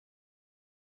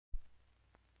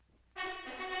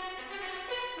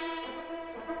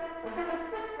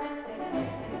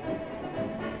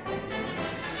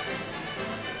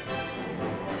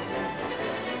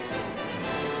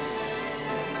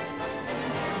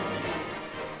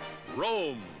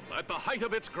Rome, at the height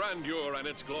of its grandeur and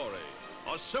its glory,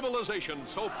 a civilization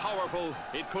so powerful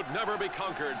it could never be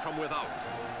conquered from without.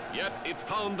 Yet it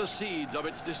found the seeds of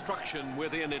its destruction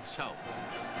within itself.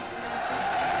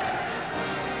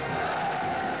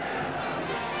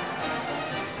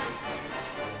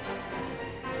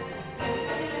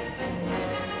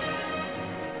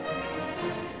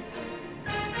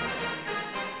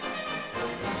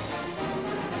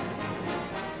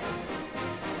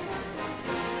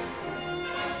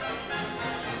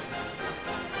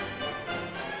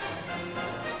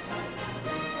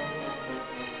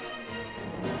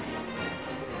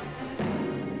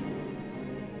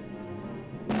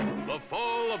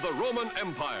 Of the Roman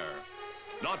Empire.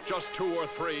 Not just 2 or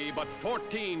 3, but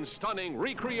 14 stunning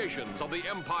recreations of the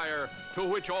empire to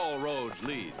which all roads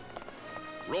lead.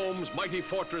 Rome's mighty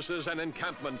fortresses and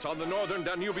encampments on the northern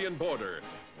Danubian border.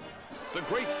 The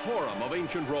great forum of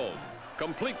ancient Rome,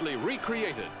 completely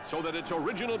recreated so that its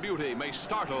original beauty may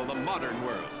startle the modern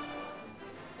world.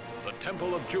 The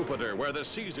Temple of Jupiter, where the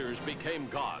Caesars became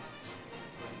gods.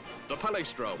 The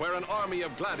Palaestra, where an army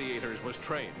of gladiators was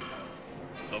trained.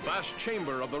 The vast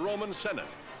chamber of the Roman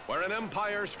Senate, where an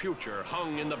empire's future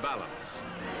hung in the balance.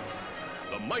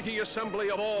 The mighty assembly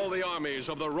of all the armies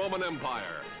of the Roman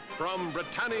Empire, from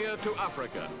Britannia to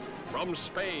Africa, from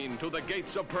Spain to the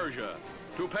gates of Persia,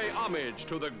 to pay homage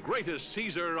to the greatest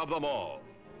Caesar of them all.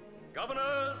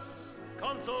 Governors,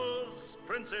 consuls,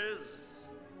 princes,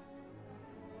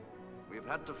 we've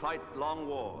had to fight long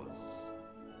wars.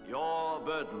 Your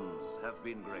burdens have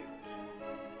been great.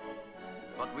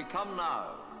 But we come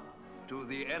now to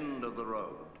the end of the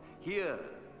road. Here,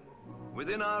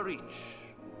 within our reach,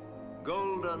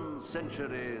 golden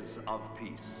centuries of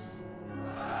peace.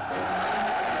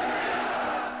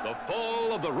 The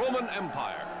fall of the Roman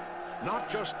Empire. Not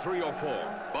just 3 or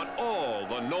 4, but all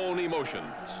the known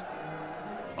emotions.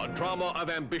 A drama of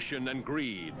ambition and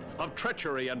greed, of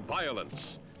treachery and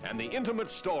violence, and the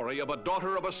intimate story of a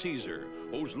daughter of a Caesar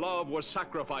whose love was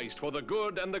sacrificed for the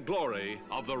good and the glory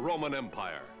of the Roman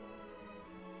Empire.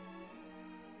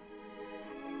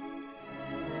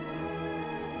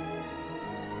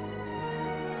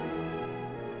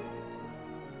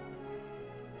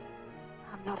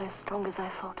 I'm not as strong as I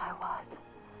thought I was.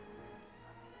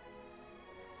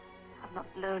 I've not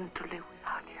learned to live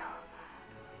without you.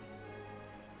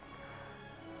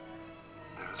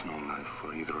 There is no life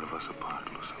for either of us apart,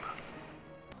 Lucilla.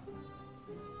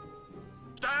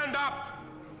 Stand up!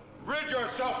 Rid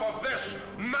yourself of this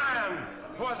man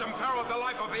who has imperiled the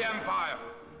life of the Empire!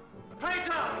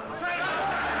 Traitor! Traitor!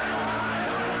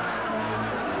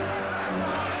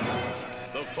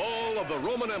 The fall of the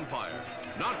Roman Empire.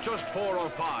 Not just 4 or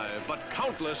 5, but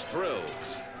countless thrills.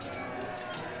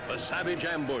 The savage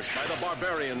ambush by the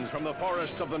barbarians from the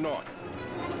forests of the north.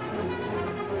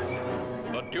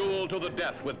 The duel to the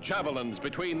death with javelins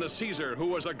between the Caesar, who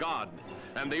was a god,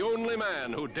 and the only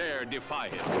man who dared defy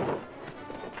him.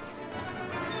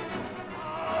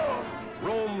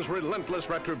 Rome's relentless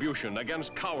retribution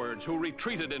against cowards who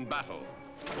retreated in battle.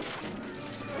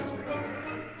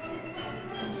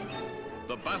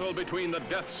 The battle between the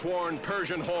death-sworn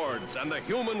Persian hordes and the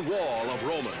human wall of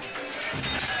Romans.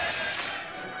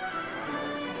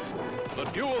 The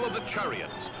duel of the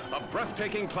chariots, a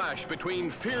breathtaking clash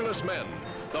between fearless men,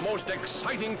 the most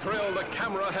exciting thrill the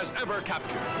camera has ever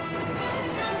captured.